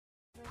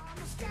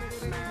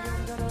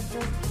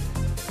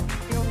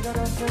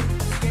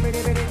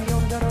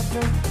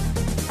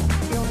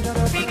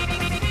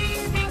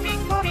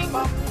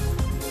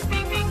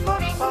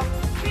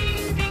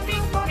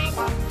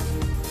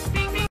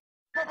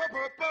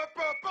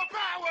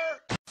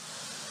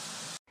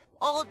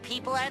Old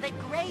people are the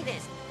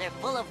greatest. They're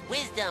full of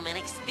wisdom and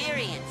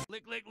experience.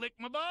 Lick, lick, lick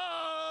my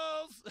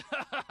balls!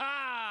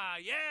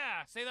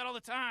 Yeah, say that all the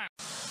time.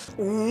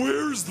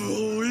 Where's the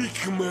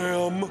leak,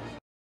 ma'am?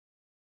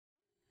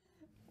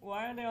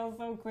 Why are they all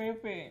so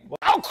creepy?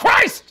 Oh,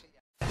 Christ!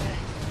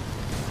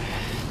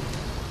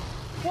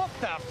 What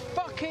the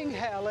fucking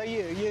hell are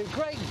you, you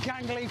great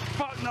gangly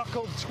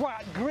fuck-knuckled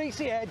twat,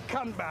 greasy-head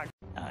cuntbag?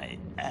 I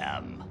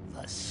am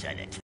the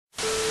Senate.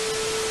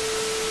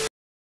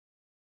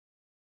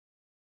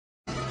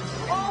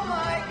 Oh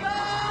my God!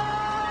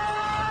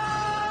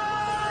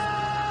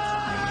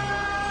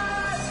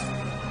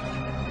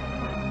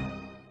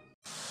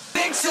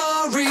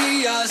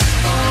 Victorious!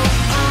 Oh,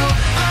 oh,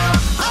 oh,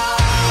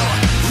 oh!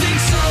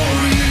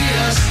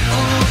 Victorious!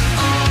 Oh,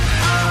 oh,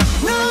 oh,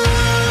 no!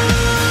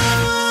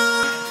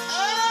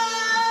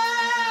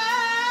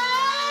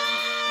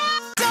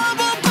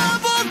 Double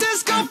bubble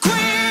disco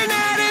queen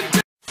at it!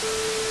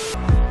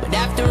 But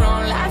after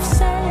all I've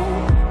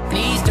said,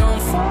 please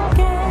don't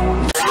forget.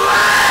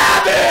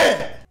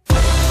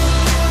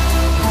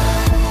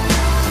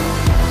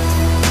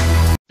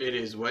 It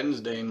is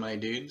Wednesday, my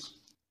dudes.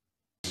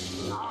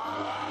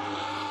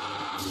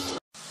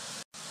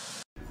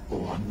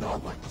 Oh, I'm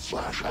not like the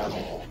Flash at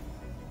all.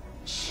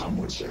 Some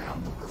would say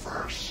I'm the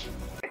reverse.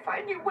 If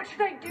I knew, what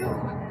should I do?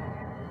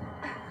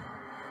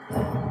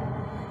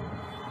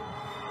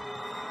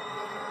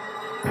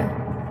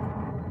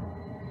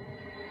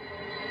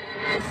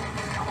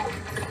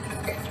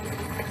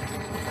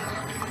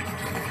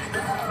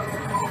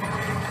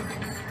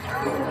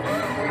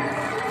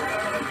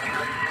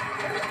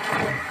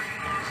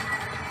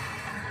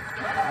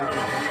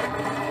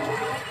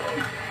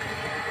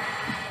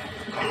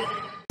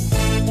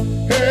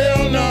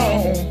 Hell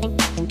no,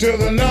 to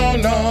the no,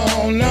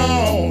 no,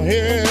 no.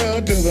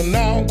 Hell to the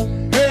no,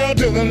 hell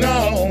to the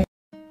no.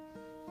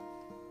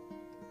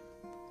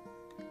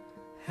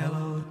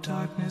 Hello,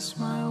 darkness,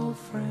 my old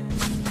friend.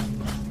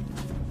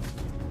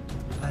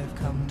 I've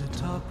come to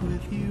talk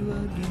with you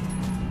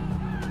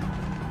again.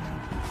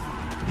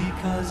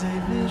 Because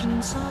a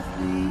vision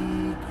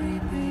softly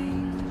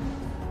creeping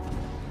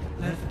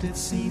left its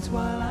seeds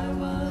while I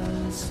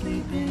was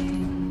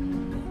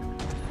sleeping.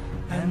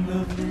 And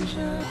the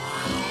vision.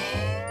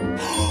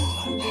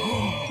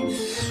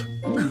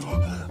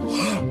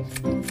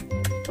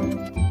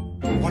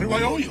 What do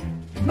I owe you?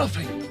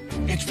 Nothing.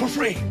 It's for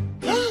free.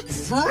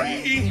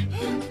 Free?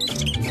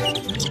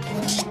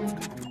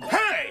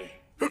 Hey!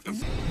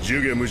 ジ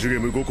ュゲムジュゲ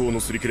ム5校の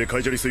すり切れカ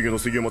イジャリ水魚の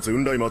水魚松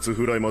雲来松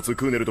風来松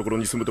クーネルところ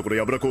に住むところ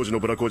やぶら工事の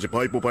ブラ工事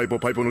パイポパイポ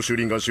パイポの修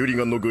理ガン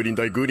のグーリン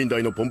ダ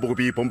イのポンポコ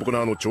ピーポンポコナ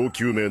ーの超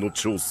救命の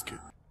長介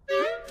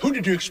Who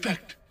did you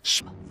expect?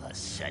 The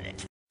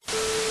Senate.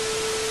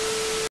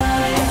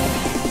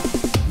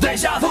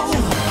 Deja vu,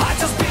 I've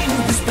just been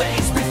in this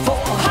place before.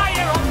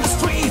 Higher on the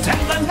street,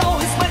 and I know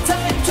it's my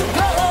time to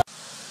go.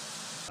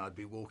 I'd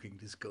be walking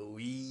to school.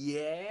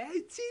 Yeah,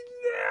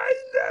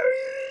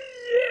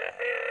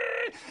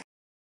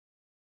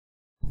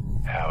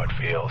 How it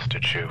feels to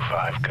chew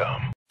 5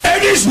 gum.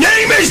 And his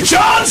name is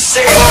John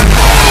C.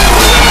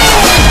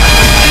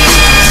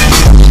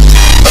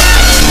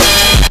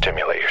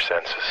 Stimulate your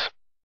senses.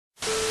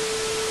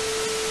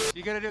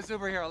 You gotta do a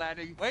superhero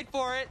landing. Wait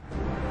for it.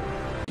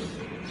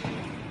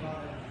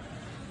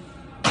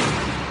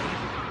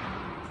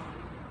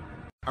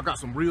 I got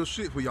some real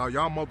shit for y'all.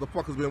 Y'all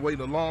motherfuckers been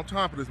waiting a long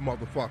time for this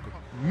motherfucker.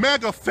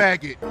 Mega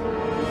faggot.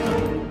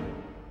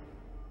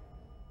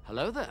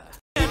 Hello there.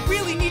 I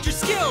really need your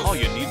skills. Oh,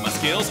 you need my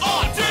skills?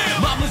 Oh,